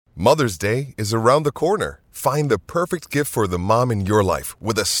Mother's Day is around the corner. Find the perfect gift for the mom in your life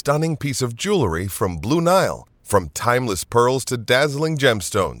with a stunning piece of jewelry from Blue Nile. From timeless pearls to dazzling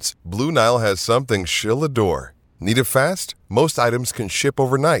gemstones, Blue Nile has something she'll adore. Need it fast? Most items can ship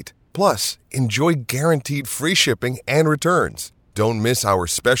overnight. Plus, enjoy guaranteed free shipping and returns. Don't miss our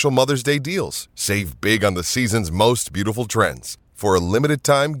special Mother's Day deals. Save big on the season's most beautiful trends. For a limited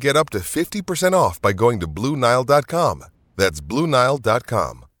time, get up to 50% off by going to BlueNile.com. That's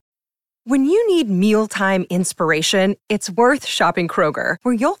BlueNile.com. When you need mealtime inspiration, it's worth shopping Kroger,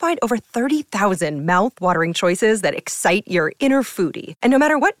 where you'll find over 30,000 mouth-watering choices that excite your inner foodie. And no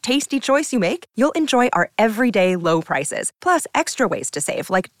matter what tasty choice you make, you'll enjoy our everyday low prices, plus extra ways to save,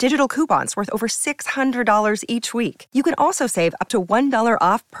 like digital coupons worth over $600 each week. You can also save up to $1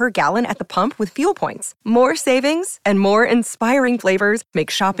 off per gallon at the pump with fuel points. More savings and more inspiring flavors make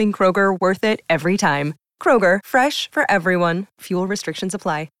shopping Kroger worth it every time. Kroger, fresh for everyone. Fuel restrictions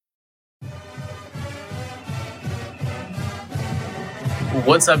apply.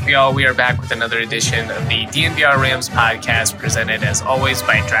 What's up, y'all? We are back with another edition of the DNVR Rams podcast, presented as always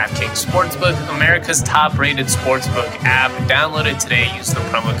by DraftKings Sportsbook, America's top-rated sportsbook app. Download it today. Use the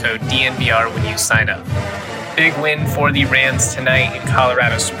promo code DNVR when you sign up. Big win for the Rams tonight in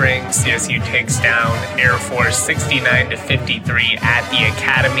Colorado Springs. CSU takes down Air Force 69-53 at the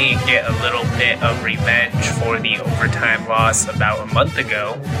Academy. Get a little bit of revenge for the overtime loss about a month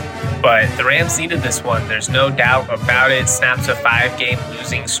ago. But the Rams needed this one. There's no doubt about it. Snaps a 5-game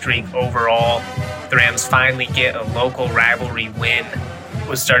losing streak overall. The Rams finally get a local rivalry win.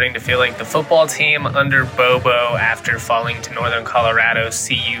 Was starting to feel like the football team under Bobo after falling to Northern Colorado,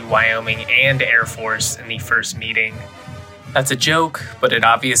 CU, Wyoming, and Air Force in the first meeting. That's a joke, but it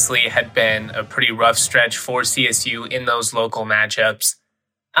obviously had been a pretty rough stretch for CSU in those local matchups.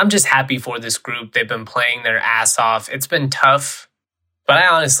 I'm just happy for this group. They've been playing their ass off. It's been tough, but I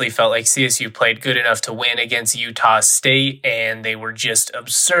honestly felt like CSU played good enough to win against Utah State, and they were just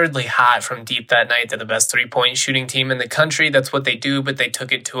absurdly hot from deep that night. They're the best three-point shooting team in the country. That's what they do, but they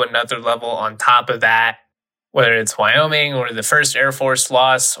took it to another level on top of that. Whether it's Wyoming or the first Air Force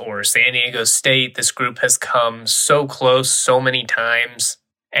loss or San Diego State, this group has come so close so many times.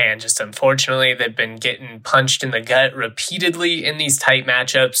 And just unfortunately, they've been getting punched in the gut repeatedly in these tight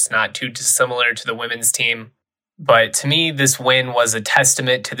matchups, not too dissimilar to the women's team. But to me, this win was a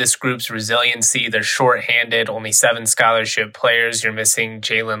testament to this group's resiliency. They're shorthanded, only 7 scholarship players. You're missing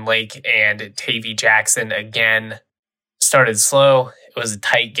Jalen Lake and Tavy Jackson again. Started slow. It was a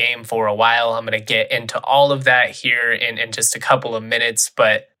tight game for a while. I'm going to get into all of that here in just a couple of minutes.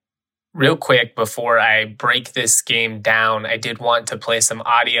 But real quick, before I break this game down, I did want to play some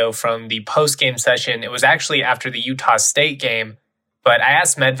audio from the post-game session. It was actually after the Utah State game, but I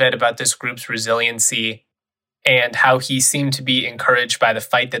asked Medved about this group's resiliency and how he seemed to be encouraged by the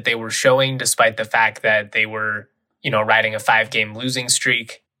fight that they were showing, despite the fact that they were, riding a 5-game losing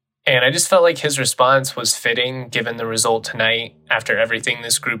streak. And I just felt like his response was fitting given the result tonight after everything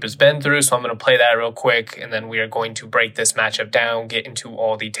this group has been through. So I'm going to play that real quick, and then we are going to break this matchup down, get into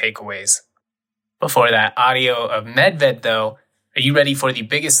all the takeaways. Before that audio of Medved, though, are you ready for the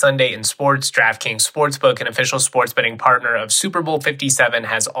biggest Sunday in sports? DraftKings Sportsbook, an official sports betting partner of Super Bowl 57,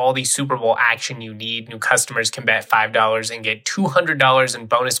 has all the Super Bowl action you need. New customers can bet $5 and get $200 in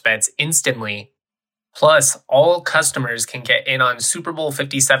bonus bets instantly. Plus, all customers can get in on Super Bowl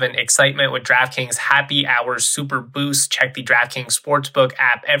 57 excitement with DraftKings Happy Hour Super Boost. Check the DraftKings Sportsbook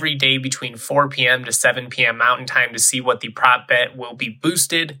app every day between 4 p.m. to 7 p.m. Mountain Time to see what the prop bet will be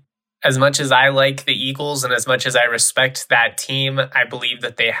boosted. As much as I like the Eagles and as much as I respect that team, I believe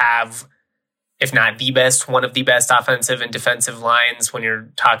that they have, if not the best, one of the best offensive and defensive lines. When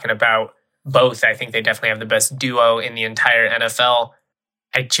you're talking about both, I think they definitely have the best duo in the entire NFL.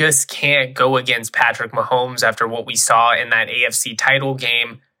 I just can't go against Patrick Mahomes after what we saw in that AFC title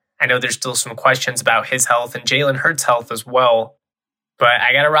game. I know there's still some questions about his health and Jalen Hurts' health as well, but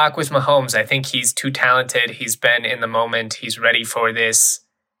I got to rock with Mahomes. I think he's too talented. He's been in the moment. He's ready for this.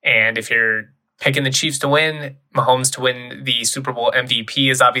 And if you're picking the Chiefs to win, Mahomes to win the Super Bowl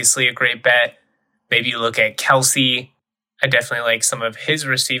MVP is obviously a great bet. Maybe you look at Kelsey. I definitely like some of his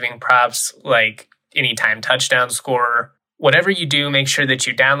receiving props, like anytime touchdown scorer. Whatever you do, make sure that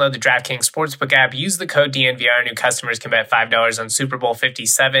you download the DraftKings Sportsbook app. Use the code DNVR. New customers can bet $5 on Super Bowl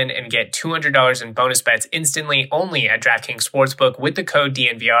 57 and get $200 in bonus bets instantly only at DraftKings Sportsbook with the code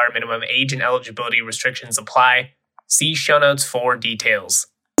DNVR. Minimum age and eligibility restrictions apply. See show notes for details.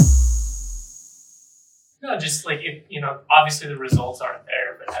 No, just like, obviously the results aren't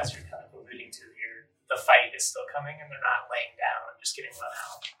there, but as you're kind of alluding to here, the fight is still coming and they're not laying down and just getting run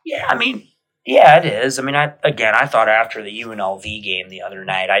out. Yeah, I mean, Yeah, it is. I mean, I thought after the UNLV game the other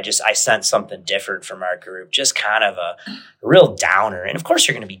night, I sensed something different from our group, just kind of a real downer. And of course,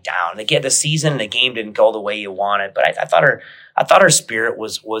 you're going to be down. The season and the game didn't go the way you wanted, but I thought our spirit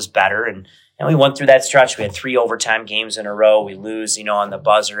was better, and we went through that stretch. We had 3 overtime games in a row. We lose, on the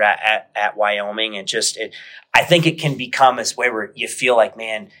buzzer at Wyoming, and I think it can become this way where you feel like,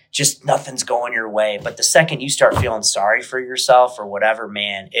 man, just nothing's going your way. But the second you start feeling sorry for yourself or whatever,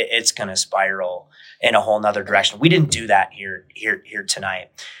 man, it's going to spiral in a whole nother direction. We didn't do that here tonight.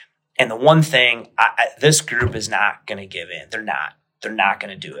 And the one thing, this group is not going to give in. They're not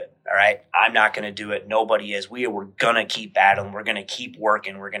going to do it. All right. I'm not going to do it. Nobody is. We're going to keep battling. We're going to keep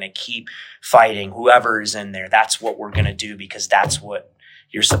working. We're going to keep fighting. Whoever is in there, that's what we're going to do, because that's what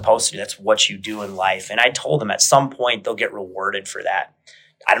you're supposed to do. That's what you do in life. And I told them at some point they'll get rewarded for that.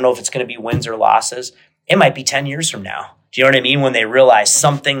 I don't know if it's going to be wins or losses. It might be 10 years from now. Do you know what I mean? When they realize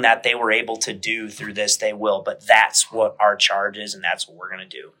something that they were able to do through this, they will. But that's what our charge is, and that's what we're going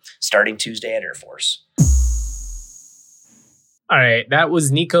to do starting Tuesday at Air Force. All right, that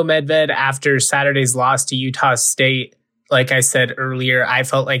was Niko Medved after Saturday's loss to Utah State. Like I said earlier, I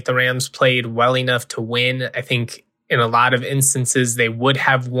felt like the Rams played well enough to win. I think in a lot of instances they would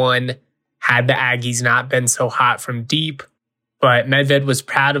have won had the Aggies not been so hot from deep. But Medved was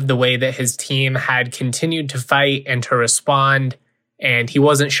proud of the way that his team had continued to fight and to respond, and he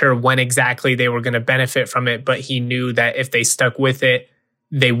wasn't sure when exactly they were going to benefit from it, but he knew that if they stuck with it,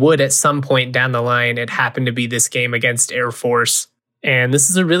 they would at some point down the line. It happened to be this game against Air Force. And this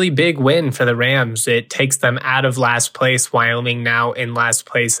is a really big win for the Rams. It takes them out of last place. Wyoming now in last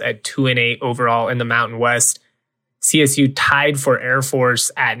place at 2-8 overall in the Mountain West. CSU tied for Air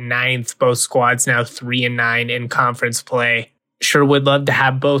Force at 9th. Both squads now 3-9 in conference play. Sure would love to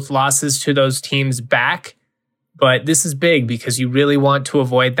have both losses to those teams back, but this is big because you really want to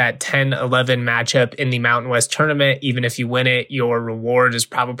avoid that 10-11 matchup in the Mountain West tournament. Even if you win it, your reward is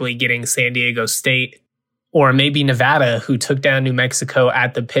probably getting San Diego State or maybe Nevada, who took down New Mexico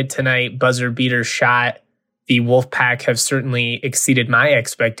at the pit tonight. Buzzer beater shot. The Wolfpack have certainly exceeded my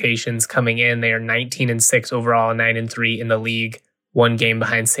expectations coming in. They are 19-6 overall, 9-3 in the league, 1 game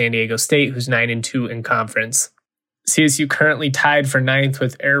behind San Diego State, who's 9-2 in conference. CSU currently tied for 9th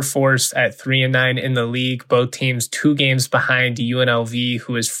with Air Force at 3-9 in the league. Both teams 2 games behind UNLV,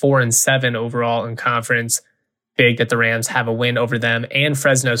 who is 4-7 overall in conference. Big that the Rams have a win over them, and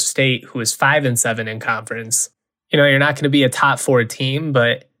Fresno State, who is 5-7 in conference. You're not going to be a top 4 team,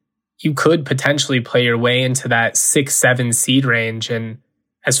 but you could potentially play your way into that 6-7 seed range. And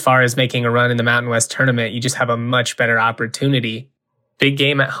as far as making a run in the Mountain West tournament, you just have a much better opportunity. Big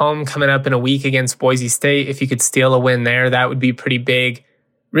game at home coming up in a week against Boise State. If you could steal a win there, that would be pretty big.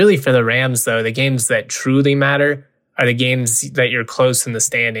 Really for the Rams, though, the games that truly matter are the games that you're close in the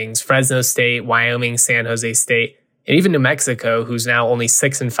standings. Fresno State, Wyoming, San Jose State, and even New Mexico, who's now only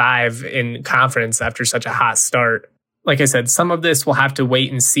 6-5 in conference after such a hot start. Like I said, some of this we'll have to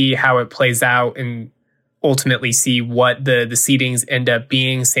wait and see how it plays out and ultimately see what the seedings end up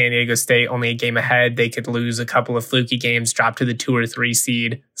being. San Diego State only a game ahead. They could lose a couple of fluky games, drop to the 2 or 3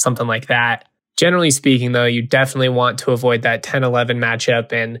 seed, something like that. Generally speaking, though, you definitely want to avoid that 10-11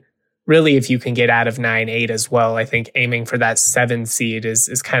 matchup. And really, if you can get out of 9-8 as well, I think aiming for that 7 seed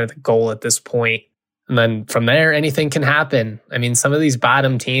is kind of the goal at this point. And then from there, anything can happen. I mean, some of these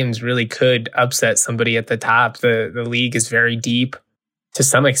bottom teams really could upset somebody at the top. The league is very deep. To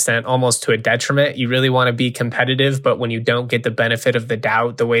some extent, almost to a detriment. You really want to be competitive, but when you don't get the benefit of the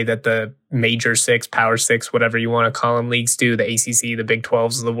doubt, the way that the Major 6, Power 6, whatever you want to call them, leagues do, the ACC, the Big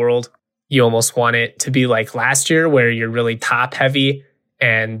 12s of the world, you almost want it to be like last year where you're really top heavy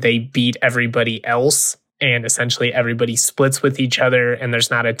and they beat everybody else and essentially everybody splits with each other and there's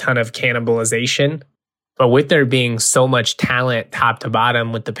not a ton of cannibalization. But with there being so much talent top to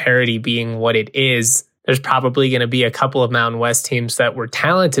bottom, with the parity being what it is, there's probably going to be a couple of Mountain West teams that were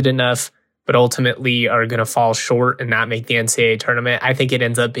talented enough, but ultimately are going to fall short and not make the NCAA tournament. I think it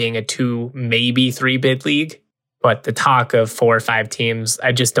ends up being a 2, maybe 3 bid league. But the talk of 4 or 5 teams,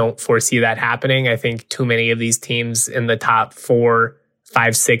 I just don't foresee that happening. I think too many of these teams in the top 4,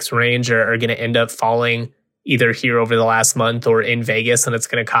 5, 6 range are going to end up falling either here over the last month or in Vegas, and it's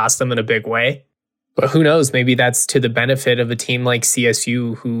going to cost them in a big way. But who knows? Maybe that's to the benefit of a team like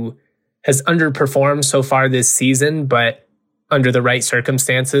CSU, who has underperformed so far this season, but under the right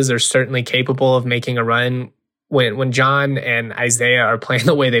circumstances are certainly capable of making a run. When John and Isaiah are playing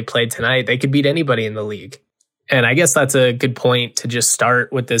the way they played tonight, they could beat anybody in the league. And I guess that's a good point to just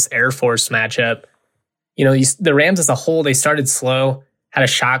start with this Air Force matchup. The Rams as a whole, they started slow, had a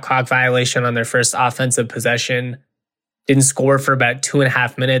shot clock violation on their first offensive possession. Didn't score for about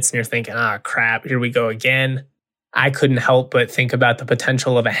 2.5 minutes, and you're thinking, crap, here we go again. I couldn't help but think about the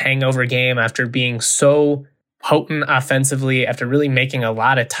potential of a hangover game after being so potent offensively, after really making a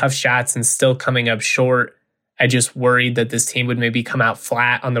lot of tough shots and still coming up short. I just worried that this team would maybe come out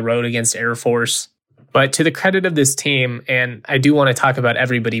flat on the road against Air Force. But to the credit of this team, and I do want to talk about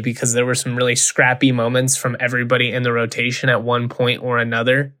everybody because there were some really scrappy moments from everybody in the rotation at one point or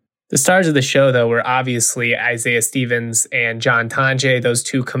another. The stars of the show, though, were obviously Isaiah Stevens and John Tonje. Those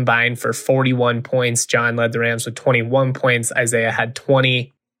two combined for 41 points. John led the Rams with 21 points. Isaiah had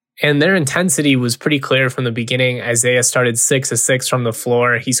 20. And their intensity was pretty clear from the beginning. Isaiah started 6 of 6 from the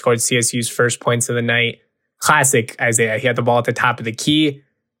floor. He scored CSU's first points of the night. Classic Isaiah. He had the ball at the top of the key,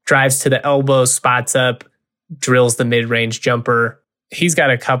 drives to the elbow, spots up, drills the mid-range jumper. He's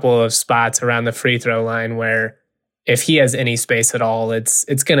got a couple of spots around the free throw line where if he has any space at all, it's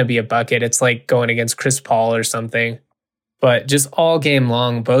going to be a bucket. It's like going against Chris Paul or something. But just all game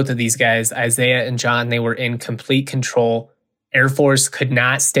long, both of these guys, Isaiah and John, they were in complete control. Air Force could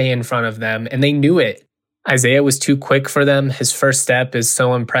not stay in front of them, and they knew it. Isaiah was too quick for them. His first step is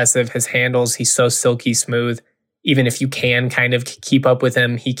so impressive. His handles, he's so silky smooth. Even if you can kind of keep up with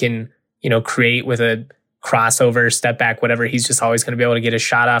him, he can, create with a crossover, step back, whatever. He's just always going to be able to get a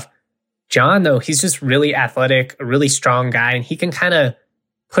shot off. John, though, he's just really athletic, a really strong guy, and he can kind of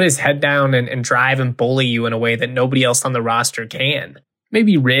put his head down and drive and bully you in a way that nobody else on the roster can.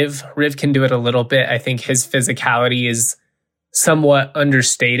 Maybe Riv can do it a little bit. I think his physicality is somewhat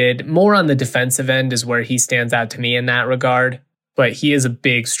understated. More on the defensive end is where he stands out to me in that regard. But he is a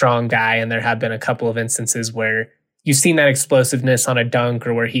big, strong guy, and there have been a couple of instances where you've seen that explosiveness on a dunk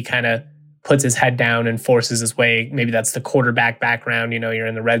or where he kind of puts his head down and forces his way. Maybe that's the quarterback background. You're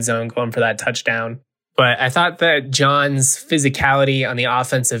in the red zone going for that touchdown. But I thought that John's physicality on the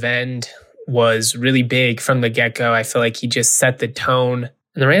offensive end was really big from the get-go. I feel like he just set the tone.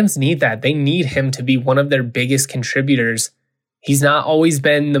 And the Rams need that. They need him to be one of their biggest contributors. He's not always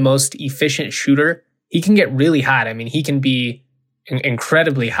been the most efficient shooter. He can get really hot. I mean, he can be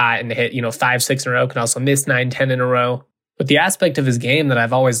incredibly hot and hit, 5, 6 in a row, can also miss 9, 10 in a row. But the aspect of his game that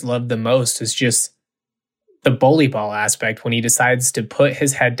I've always loved the most is just the bully ball aspect when he decides to put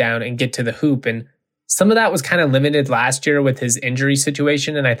his head down and get to the hoop. And some of that was kind of limited last year with his injury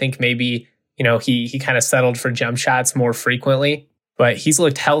situation. And I think maybe, he kind of settled for jump shots more frequently. But he's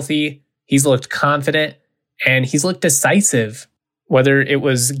looked healthy, he's looked confident, and he's looked decisive. Whether it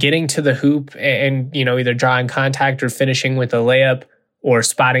was getting to the hoop and, either drawing contact or finishing with a layup or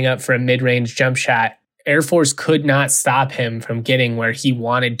spotting up for a mid-range jump shot, Air Force could not stop him from getting where he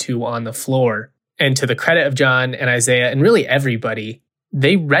wanted to on the floor. And to the credit of John and Isaiah and really everybody,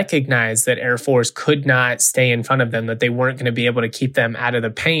 they recognized that Air Force could not stay in front of them, that they weren't going to be able to keep them out of the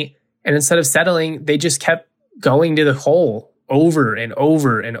paint. And instead of settling, they just kept going to the hole over and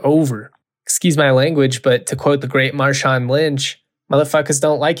over and over. Excuse my language, but to quote the great Marshawn Lynch, motherfuckers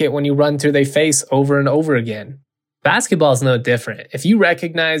don't like it when you run through their face over and over again. Basketball is no different. If you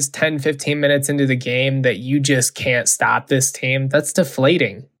recognize 10, 15 minutes into the game that you just can't stop this team, that's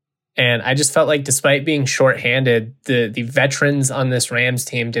deflating. And I just felt like despite being shorthanded, the veterans on this Rams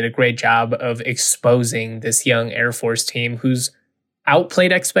team did a great job of exposing this young Air Force team who's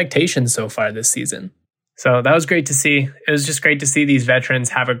outplayed expectations so far this season. So that was great to see. It was just great to see these veterans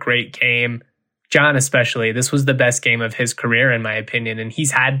have a great game. John especially, this was the best game of his career in my opinion, and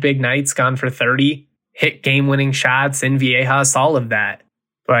he's had big nights, gone for 30, hit game-winning shots in Viejas, all of that.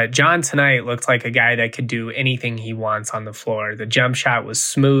 But John tonight looked like a guy that could do anything he wants on the floor. The jump shot was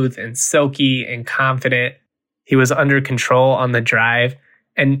smooth and silky and confident. He was under control on the drive.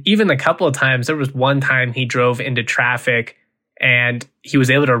 And even a couple of times, there was one time he drove into traffic and he was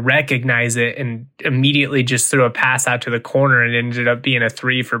able to recognize it and immediately just threw a pass out to the corner and it ended up being a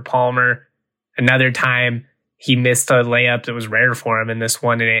 3 for Palmer. Another time, he missed a layup that was rare for him in this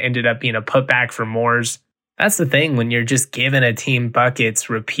one, and it ended up being a putback for Moores. That's the thing, when you're just giving a team buckets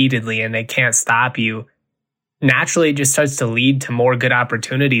repeatedly and they can't stop you, naturally it just starts to lead to more good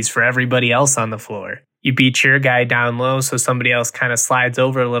opportunities for everybody else on the floor. You beat your guy down low, so somebody else kind of slides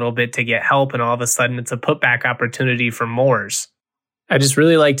over a little bit to get help, and all of a sudden it's a putback opportunity for Moores. I just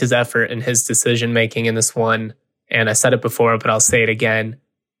really liked his effort and his decision-making in this one, and I said it before, but I'll say it again.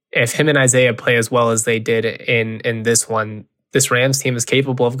 If him and Isaiah play as well as they did in this one, this Rams team is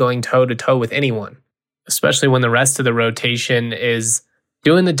capable of going toe-to-toe with anyone, especially when the rest of the rotation is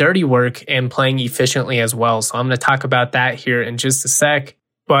doing the dirty work and playing efficiently as well. So I'm going to talk about that here in just a sec.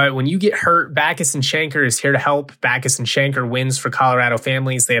 But when you get hurt, Backus and Shanker is here to help. Backus and Shanker wins for Colorado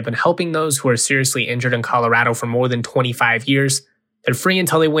families. They have been helping those who are seriously injured in Colorado for more than 25 years. They're free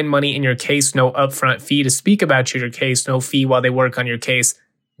until they win money in your case. No upfront fee to speak about your case. No fee while they work on your case.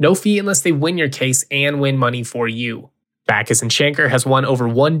 No fee unless they win your case and win money for you. Backus & Shanker has won over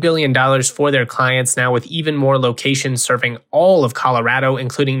 $1 billion for their clients now, with even more locations serving all of Colorado,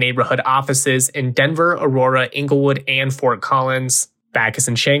 including neighborhood offices in Denver, Aurora, Inglewood, and Fort Collins. Backus &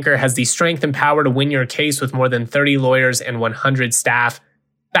 Shanker has the strength and power to win your case with more than 30 lawyers and 100 staff.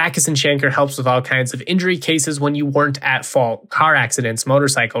 Backus & Shanker helps with all kinds of injury cases when you weren't at fault. Car accidents,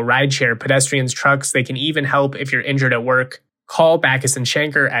 motorcycle, rideshare, pedestrians, trucks. They can even help if you're injured at work. Call Backus &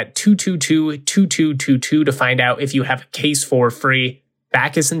 Shanker at 222-2222 to find out if you have a case for free.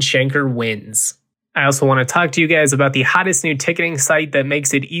 Backus & Shanker wins. I also want to talk to you guys about the hottest new ticketing site that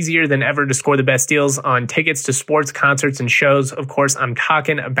makes it easier than ever to score the best deals on tickets to sports, concerts, and shows. Of course, I'm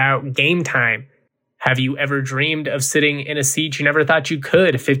talking about Game Time. Have you ever dreamed of sitting in a seat you never thought you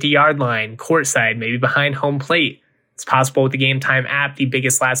could? 50-yard line, courtside, maybe behind home plate. It's possible with the Game Time app. The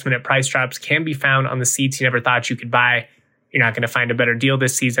biggest last-minute price drops can be found on the seats you never thought you could buy. You're not going to find a better deal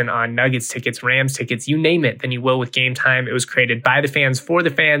this season on Nuggets tickets, Rams tickets, you name it, than you will with Game Time. It was created by the fans for the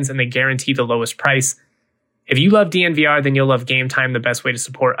fans, and they guarantee the lowest price. If you love DNVR, then you'll love Game Time. The best way to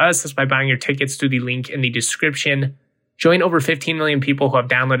support us is by buying your tickets through the link in the description. Join over 15 million people who have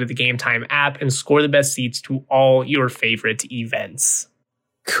downloaded the Game Time app and score the best seats to all your favorite events.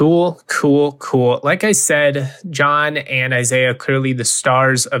 Cool. Like I said, John and Isaiah clearly the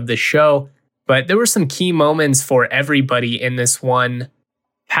stars of the show. But there were some key moments for everybody in this one.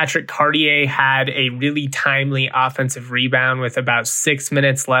 Patrick Cartier had a really timely offensive rebound with about 6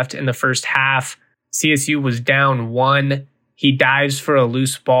 minutes left in the first half. CSU was down 1. He dives for a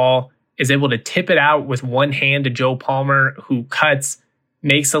loose ball, is able to tip it out with one hand to Joe Palmer, who cuts,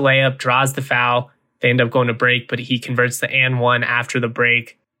 makes a layup, draws the foul. They end up going to break, but he converts the and one after the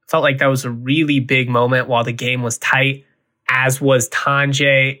break. Felt like that was a really big moment while the game was tight. As was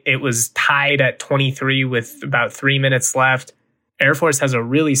Tonje. It was tied at 23 with about 3 minutes left. Air Force has a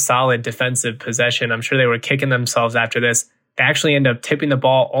really solid defensive possession. I'm sure they were kicking themselves after this. They actually end up tipping the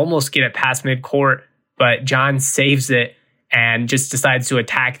ball, almost get it past midcourt, but John saves it and just decides to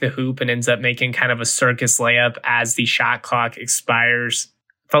attack the hoop and ends up making kind of a circus layup as the shot clock expires.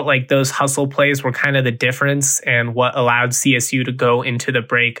 Felt like those hustle plays were kind of the difference and what allowed CSU to go into the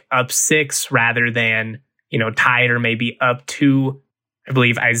break up 6 rather than tied or maybe up 2. I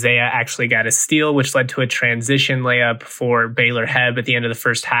believe Isaiah actually got a steal, which led to a transition layup for Baylor Heb at the end of the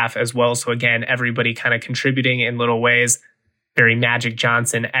first half as well. So again, everybody kind of contributing in little ways. Very Magic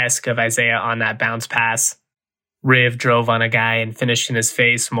Johnson-esque of Isaiah on that bounce pass. Riv drove on a guy and finished in his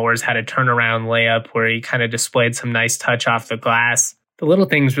face. Moores had a turnaround layup where he kind of displayed some nice touch off the glass. The little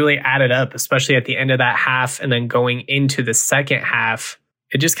things really added up, especially at the end of that half and then going into the second half.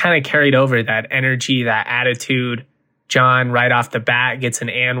 It just kind of carried over that energy, that attitude. John, right off the bat, gets an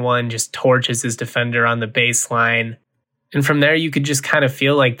and one, just torches his defender on the baseline. And from there, you could just kind of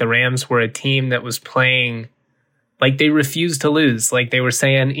feel like the Rams were a team that was playing like they refused to lose. Like they were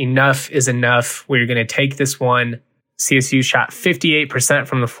saying, enough is enough. We're going to take this one. CSU shot 58%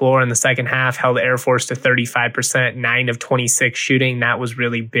 from the floor in the second half, held Air Force to 35%, 9 of 26 shooting. That was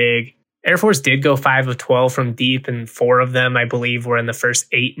really big. Air Force did go 5 of 12 from deep, and 4 of them, I believe, were in the first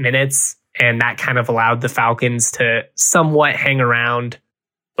 8 minutes. And that kind of allowed the Falcons to somewhat hang around.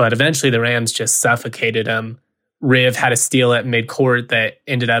 But eventually the Rams just suffocated them. Riv had a steal at midcourt that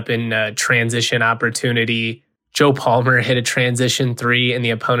ended up in a transition opportunity. Joe Palmer hit a transition 3 in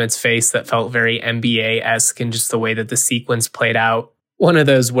the opponent's face that felt very NBA-esque in just the way that the sequence played out. One of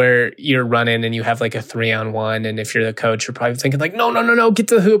those where you're running and you have like a 3-on-1, and if you're the coach, you're probably thinking like, no, get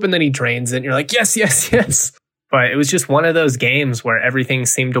to the hoop, and then he drains it, and you're like, yes. But it was just one of those games where everything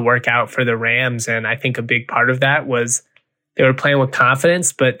seemed to work out for the Rams, and I think a big part of that was they were playing with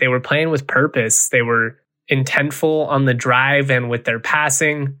confidence, but they were playing with purpose. They were intentful on the drive and with their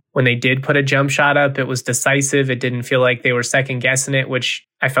passing. When they did put a jump shot up, it was decisive. It didn't feel like they were second guessing it, which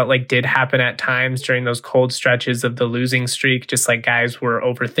I felt like did happen at times during those cold stretches of the losing streak, just like guys were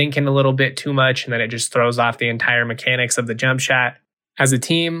overthinking a little bit too much, and then it just throws off the entire mechanics of the jump shot. As a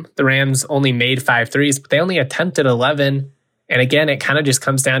team, the Rams only made 5 threes, but they only attempted 11. And again, it kind of just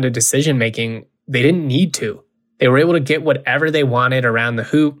comes down to decision making. They didn't need to. They were able to get whatever they wanted around the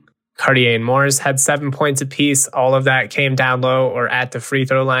hoop. Cartier and Morris had 7 points apiece. All of that came down low or at the free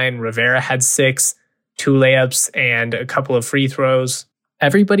throw line. Rivera had 6, 2 layups, and a couple of free throws.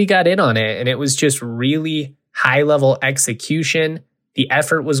 Everybody got in on it, and it was just really high-level execution. The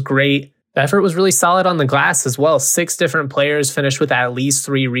effort was great. The effort was really solid on the glass as well. 6 different players finished with at least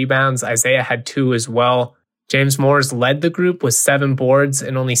 3 rebounds. Isaiah had 2 as well. James Moores led the group with 7 boards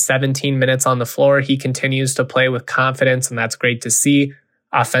and only 17 minutes on the floor. He continues to play with confidence, and that's great to see.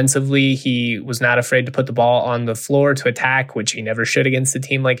 Offensively, he was not afraid to put the ball on the floor to attack, which he never should against a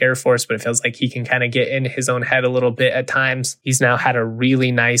team like Air Force, but it feels like he can kind of get in his own head a little bit at times. He's now had a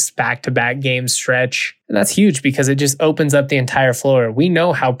really nice back-to-back game stretch, and that's huge because it just opens up the entire floor. We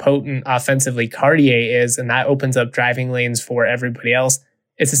know how potent offensively Cartier is, and that opens up driving lanes for everybody else.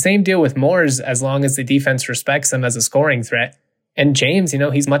 It's the same deal with Moores as long as the defense respects him as a scoring threat. And James,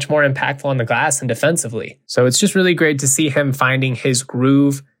 he's much more impactful on the glass and defensively. So it's just really great to see him finding his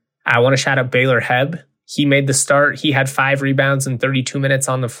groove. I want to shout out Baylor Hebb. He made the start. He had 5 rebounds and 32 minutes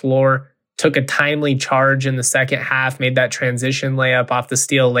on the floor, took a timely charge in the second half, made that transition layup off the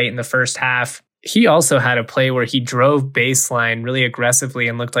steal late in the first half. He also had a play where he drove baseline really aggressively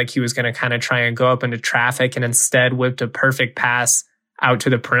and looked like he was going to kind of try and go up into traffic and instead whipped a perfect pass out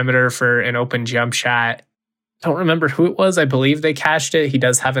to the perimeter for an open jump shot. Don't remember who it was. I believe they cashed it. He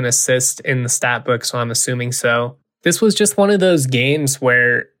does have an assist in the stat book, so I'm assuming so. This was just one of those games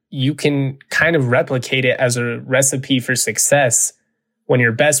where you can kind of replicate it as a recipe for success when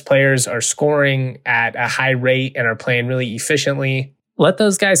your best players are scoring at a high rate and are playing really efficiently. Let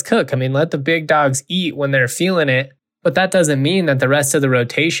those guys cook. Let the big dogs eat when they're feeling it. But that doesn't mean that the rest of the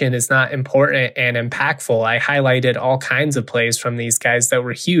rotation is not important and impactful. I highlighted all kinds of plays from these guys that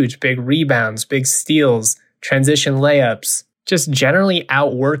were huge. Big rebounds, big steals, transition layups, just generally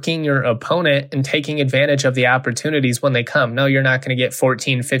outworking your opponent and taking advantage of the opportunities when they come. No, you're not going to get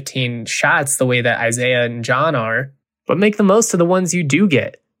 14, 15 shots the way that Isaiah and John are, but make the most of the ones you do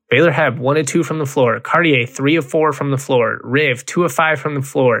get. Baylor Hebb, 1 of 2 from the floor. Cartier, 3 of 4 from the floor. Riv, 2 of 5 from the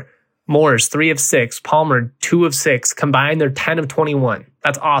floor. Moores, 3 of 6. Palmer, 2 of 6. Combined, they're 10 of 21.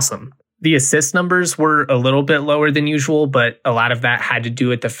 That's awesome. The assist numbers were a little bit lower than usual, but a lot of that had to do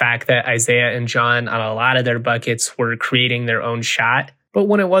with the fact that Isaiah and John, on a lot of their buckets, were creating their own shot. But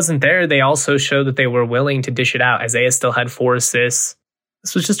when it wasn't there, they also showed that they were willing to dish it out. Isaiah still had 4 assists.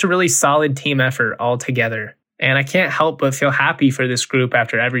 This was just a really solid team effort altogether. And I can't help but feel happy for this group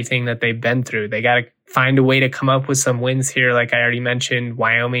after everything that they've been through. They got to find a way to come up with some wins here. Like I already mentioned,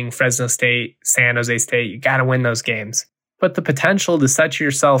 Wyoming, Fresno State, San Jose State, you got to win those games. But the potential to set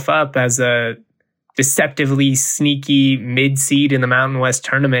yourself up as a deceptively sneaky mid-seed in the Mountain West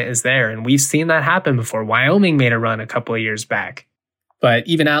tournament is there. And we've seen that happen before. Wyoming made a run a couple of years back. But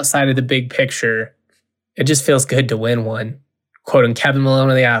even outside of the big picture, it just feels good to win one. Quoting Kevin Malone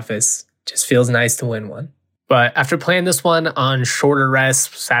of The Office, just feels nice to win one. But after playing this one on shorter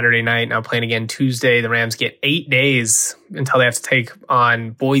rest Saturday night, now playing again Tuesday, the Rams get 8 days until they have to take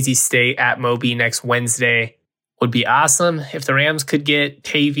on Boise State at Moby next Wednesday. Would be awesome if the Rams could get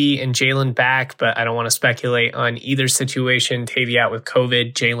Tavy and Jalen back, but I don't want to speculate on either situation. Tavy out with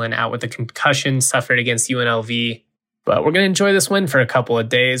COVID, Jalen out with a concussion suffered against UNLV. But we're going to enjoy this win for a couple of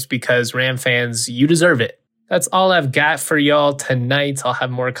days because Ram fans, you deserve it. That's all I've got for y'all tonight. I'll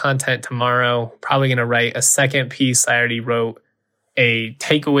have more content tomorrow. Probably going to write a second piece. I already wrote a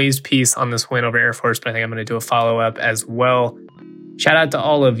takeaways piece on this win over Air Force, but I think I'm going to do a follow-up as well. Shout out to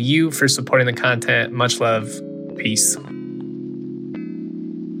all of you for supporting the content. Much love. Peace.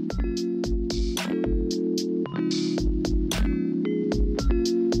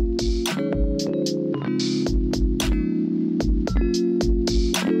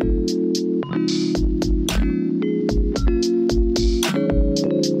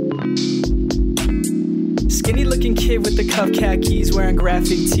 Skinny looking kid with the cuff khakis, wearing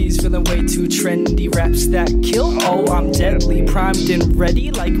graphic tees, feeling way too trendy. Raps that kill, oh I'm deadly, primed and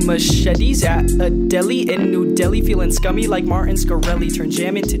ready like machetes at a deli in New Delhi. Feeling scummy like Martin Scarelli, turn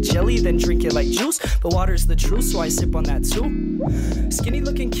jam into jelly, then drink it like juice. But water's the truth, so I sip on that too. Skinny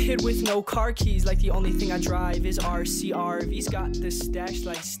looking kid with no car keys, like the only thing I drive is RCRV's got the stash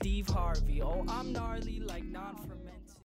like Steve Harvey. Oh I'm gnarly.